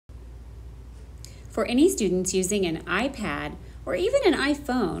For any students using an iPad or even an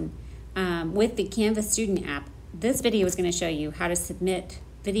iPhone with the Canvas Student app, this video is going to show you how to submit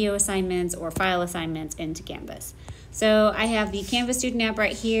video assignments or file assignments into Canvas. So I have the Canvas Student app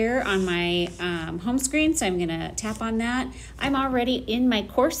right here on my home screen, so I'm going to tap on that. I'm already in my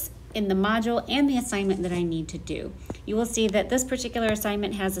course in the module and the assignment that I need to do. You will see that this particular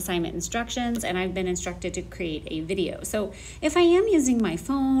assignment has assignment instructions, and I've been instructed to create a video. So if I am using my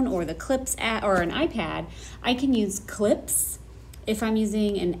phone or the Clips app or an iPad, I can use Clips. If I'm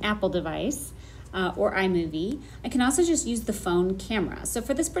using an Apple device or iMovie, I can also just use the phone camera. So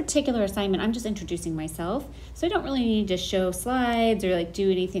for this particular assignment, I'm just introducing myself, so I don't really need to show slides or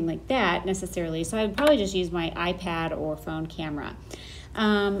do anything like that necessarily. So I would probably just use my iPad or phone camera.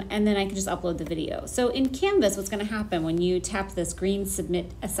 And then I can just upload the video. So in Canvas, what's going to happen when you tap this green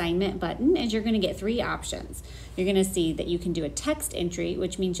Submit Assignment button is you're going to get three options. You're going to see that you can do a text entry,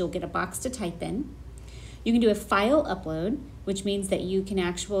 which means you'll get a box to type in. You can do a file upload, which means that you can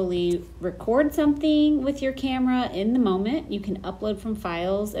actually record something with your camera in the moment. You can upload from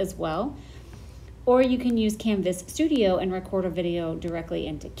files as well. Or you can use Canvas Studio and record a video directly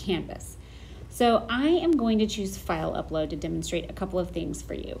into Canvas. So I am going to choose file upload to demonstrate a couple of things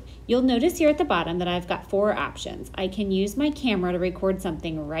for you. You'll notice here at the bottom that I've got four options. I can use my camera to record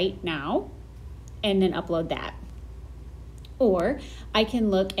something right now and then upload that. Or I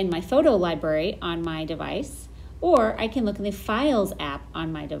can look in my photo library on my device, or I can look in the Files app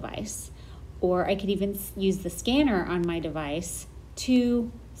on my device, or I could even use the scanner on my device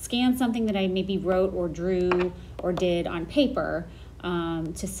to scan something that I maybe wrote or drew or did on paper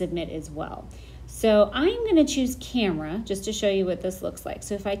to submit as well. So I'm going to choose camera just to show you what this looks like.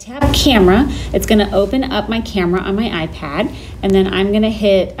 So if I tap camera, it's going to open up my camera on my iPad, and then I'm going to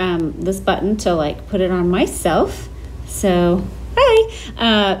hit this button to put it on myself. So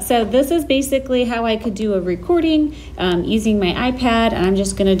hi. So this is basically how I could do a recording using my iPad, and I'm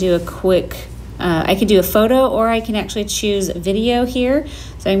just going to do a quick I could do a photo, or I can actually choose video here.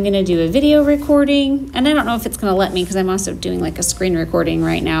 So I'm going to do a video recording, and I don't know if it's going to let me because I'm also doing a screen recording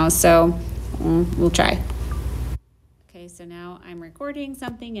right now, so we'll try. Okay, so now I'm recording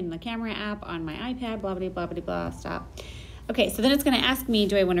something in the camera app on my iPad, blah, blah, blah, blah, blah, stop. Okay, so then it's going to ask me,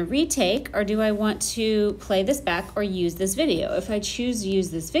 do I want to retake, or do I want to play this back or use this video? If I choose to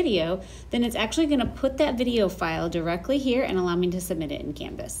use this video, then it's actually going to put that video file directly here and allow me to submit it in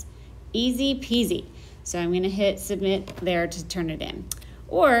Canvas. Easy peasy. So I'm going to hit submit there to turn it in.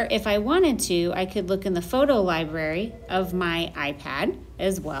 Or if I wanted to, I could look in the photo library of my iPad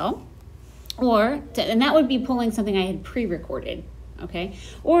as well. And that would be pulling something I had pre-recorded, okay?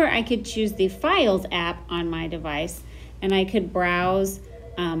 Or I could choose the Files app on my device, and I could browse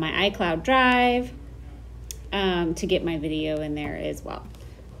my iCloud Drive to get my video in there as well.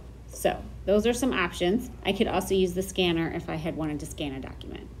 So those are some options. I could also use the scanner if I had wanted to scan a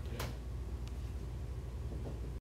document.